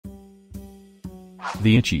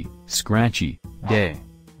The Itchy, Scratchy, Day.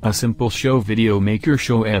 A SimpleShow video maker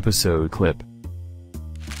show episode clip.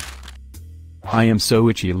 I am so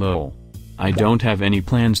itchy lol. I don't have any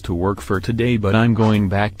plans to work for today, but I'm going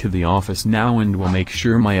back to the office now and will make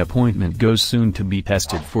sure my appointment goes soon to be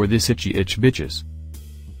tested for this itchy itch bitches.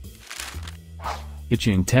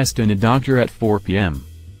 Itching test and a doctor at 4 p.m.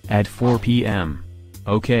 At 4 p.m.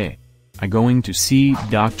 Okay. I going to see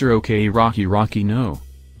doctor. Okay, Rocky no.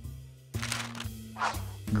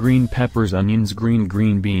 Green peppers, onions, green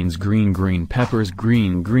beans, green peppers,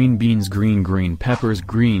 green beans, green peppers,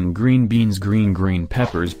 green beans, green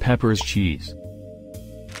peppers, cheese.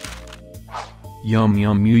 Yum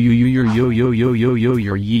yo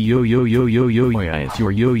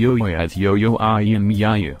I am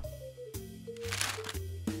yayu.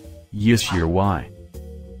 Yes your why.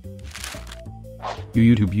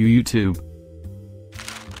 YouTube.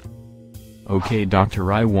 Okay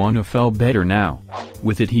doctor, I wanna feel better now.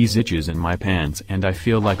 With it he's itches in my pants and I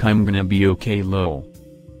feel like I'm gonna be okay lol.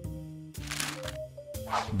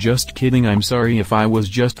 Just kidding, I'm sorry if I was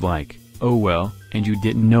just like, oh well, and you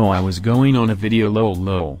didn't know I was going on a video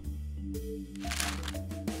lol.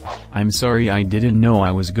 I'm sorry I didn't know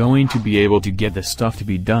I was going to be able to get the stuff to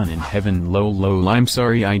be done in heaven lol. I'm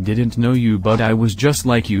sorry I didn't know you, but I was just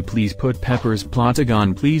like you. Please put peppers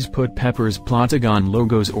plotagon, please put peppers plotagon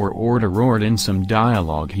logos or in some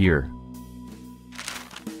dialogue here.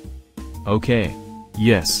 Okay.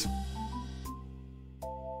 Yes.